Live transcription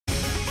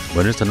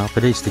Buenos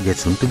updates to get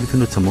sunto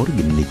gifinut sa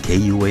morgan ni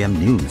KUAM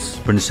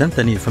News. Presenta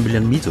ni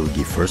Familian Mizo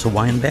gi First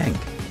Hawaiian Bank.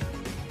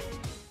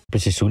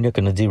 Presisunya ka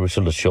na di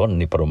resolusyon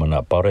ni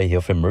Paromana para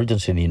health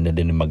emergency ni na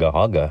din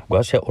magahaga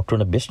gwasya otro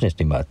na business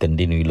ni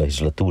maatendi ni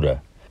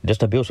legislatura. Des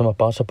na biyo sa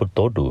mapasa po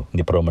todo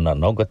ni Paromana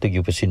naugatag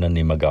yung opisina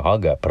ni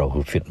magahaga para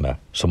hufitma.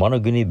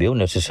 Sumano gini biyo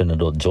na si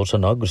Senador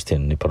Johnson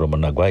Augustin ni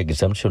Paromana gway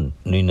exemption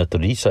ni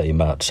naturisa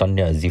ima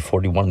sanya di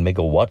 41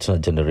 megawatts na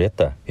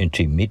genereta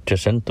entry meet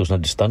 300 na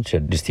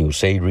distansya disti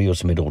Jose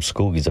Rios Middle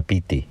School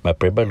gizapiti.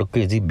 Mapreba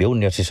luki di biyo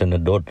niya si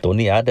Senador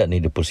Tony Ada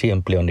ni deposi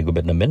empleo ni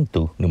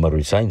gobernamento no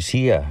ma-resign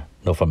siya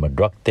no from a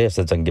drug test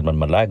at ang giman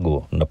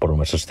malago na para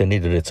masusteni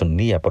diretson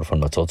niya para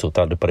from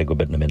matsotsultado para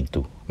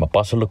gobernamento.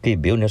 Mapasaloki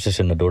biyo niya si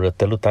Senadora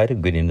telo tayo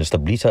gini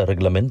nastablisa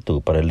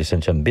reglamento para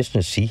lisensyang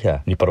business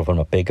siya ni para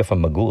from mapega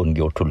from maguon gi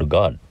otro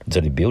lugar.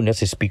 Dyan biyo niya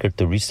si Speaker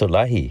Turisto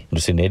Lahi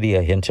no sinedi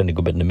ahensya ni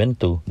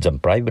gobernamento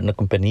dyan private na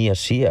kompanya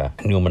siya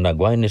ni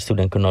umanagwain ni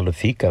student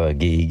kunalifika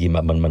gi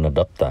man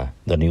manadapta.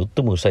 Dyan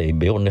utumo sa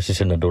ibiyo niya si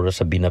Senadora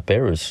Sabina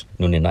Perez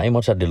no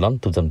ninaimot sa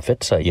dilanto dyan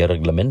fetsa iya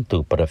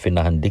reglamento para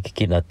finahandik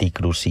kinati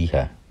Crucia.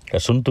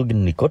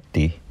 Kasuntugin ni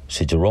Kotti,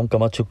 si Jerome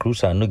Camacho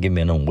Cruz ano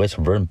gimenong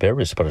West Vern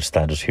Paris para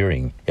status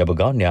hearing.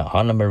 Yabagan niya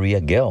Ana Maria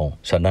Gell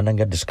sa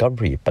nananga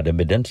discovery para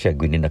ebidensya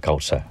gwini na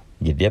kausa.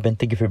 Gidia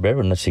 20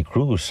 February na si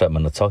Cruz sa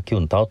manatsaki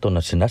un tauto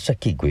na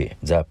sinasakigwe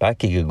za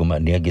paki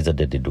gaguma niya giza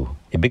dedidu.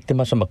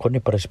 Ibiktima sa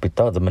makoni para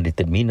hospital sa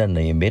mandeterminan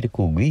na yung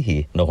medico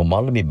gwihi na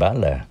humalami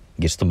bala.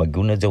 Gisto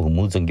maguna dyan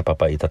humuzang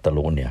gipapaita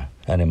talon niya.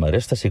 Ano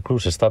maresta si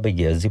Cruz estabe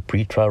giazi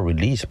pre-trial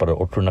release para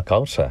otro na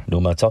kausa.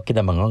 Numataki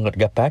na mangangat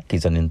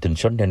gapaki zan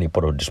intensyon niya ni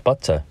paro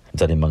dispatsa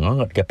zan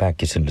mangangat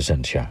gapaki sin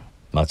lisensya.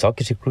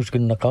 Matsaki si Cruz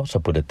gin na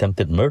kausa por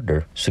attempted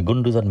murder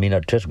segundo zan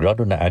mina 3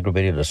 grado na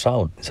aggravated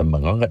assault sa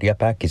mangangat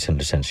gapaki sin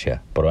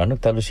lisensya. Pero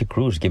anong talo si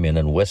Cruz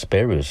gimianan West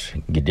Paris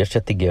gidya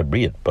siya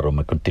tigiabrit para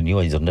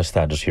makontinue zan na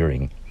status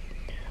hearing.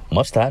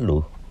 Mas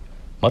talo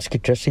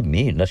maski tresi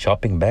mi na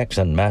shopping bags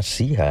and mask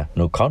siya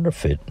no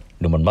counterfeit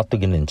numan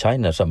matugin in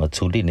China sa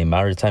matsuli ni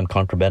Maritime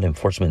Contraband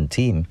Enforcement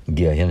Team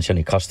giahen siya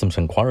ni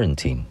Customs and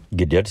Quarantine.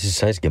 Gidyar si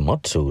 6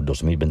 Gemotso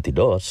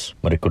 2022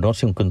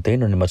 marekonos yung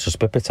container ni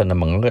masuspepetsa na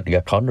mangangat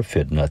ga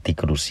counterfeit na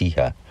tikro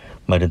siya.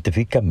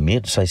 Ma-identifika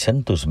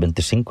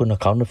 625 na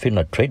counterfeit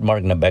na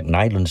trademark na bag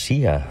nylon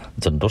siya.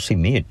 Zan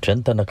 12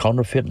 30 na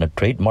counterfeit na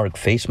trademark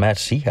face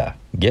mask siya.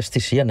 Gesti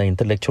siya na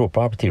intellectual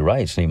property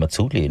rights ni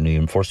Matsuli ni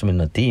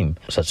enforcement na team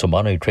sa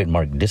sumano'y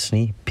trademark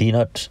Disney,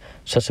 Peanuts,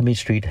 Sesame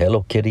Street,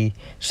 Hello Kitty,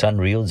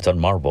 Sanrio, Zan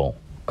Marvel.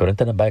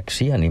 40 na bag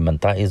siya ni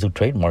Mantaizu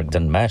trademark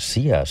zan mask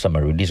siya sa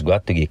ma-release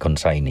guatigi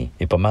consignee.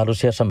 Ipamalo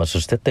siya sa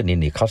masustete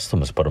ni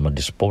customs para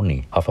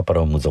ma-disponi hafa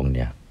para umuzong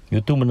niya.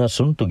 YouTube na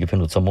sunto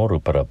gifinut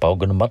CHamoru para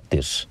paugan na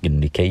matis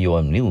gin ni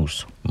KUAM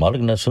News.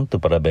 Malag na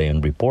sunto para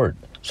bayan report.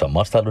 Sa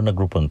mas talo na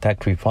grupo ng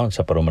tax refund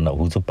sa para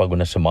manahuzong pago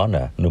na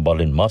semana,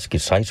 nubalin mas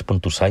ki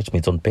 6.6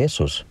 milyon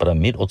pesos para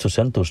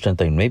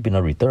 1,839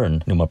 na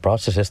return ni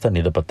ma-process esta ni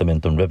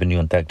Departamento ng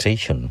Revenue and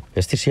Taxation.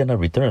 Este siya na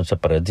return sa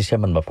para di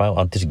siya man ma-file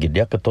antes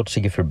gidya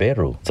 14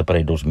 Febrero sa para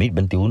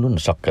 2021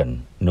 na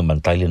sakan,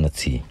 numantaylin at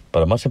si.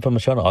 Para mas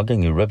informasyon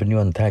agang yung Revenue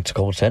and Tax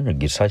Call Center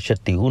gi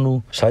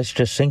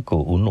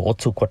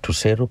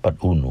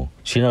 671-635-1840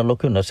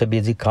 Sinalokyo na sa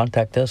busy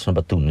contact us na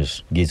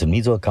batunis gi sa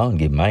mizo account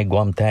gi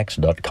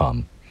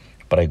myguamtax.com.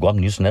 Para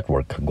Guam News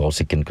Network,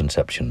 Guausikin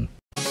Conception.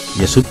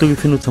 Yasuto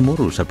gifinut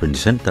CHamoru sa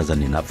presenta sa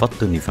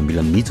ninafatto ni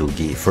Familian Mizo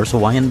gi First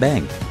Hawaiian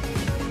Bank.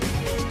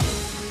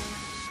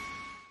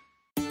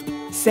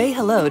 Say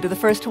hello to the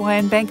First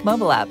Hawaiian Bank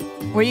mobile app,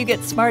 where you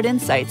get smart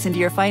insights into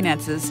your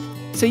finances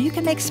so you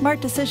can make smart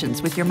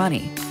decisions with your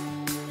money.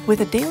 With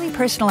a daily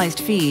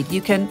personalized feed,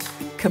 you can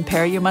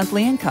compare your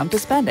monthly income to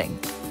spending.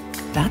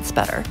 That's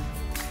better.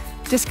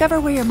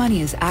 Discover where your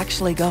money is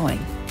actually going.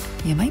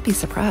 You might be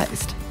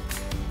surprised.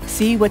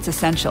 See what's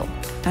essential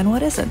and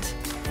what isn't.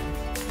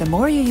 The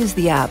more you use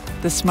the app,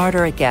 the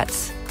smarter it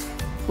gets.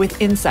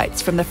 With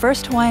insights from the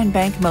First Hawaiian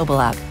Bank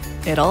mobile app,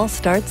 it all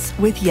starts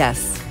with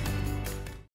yes.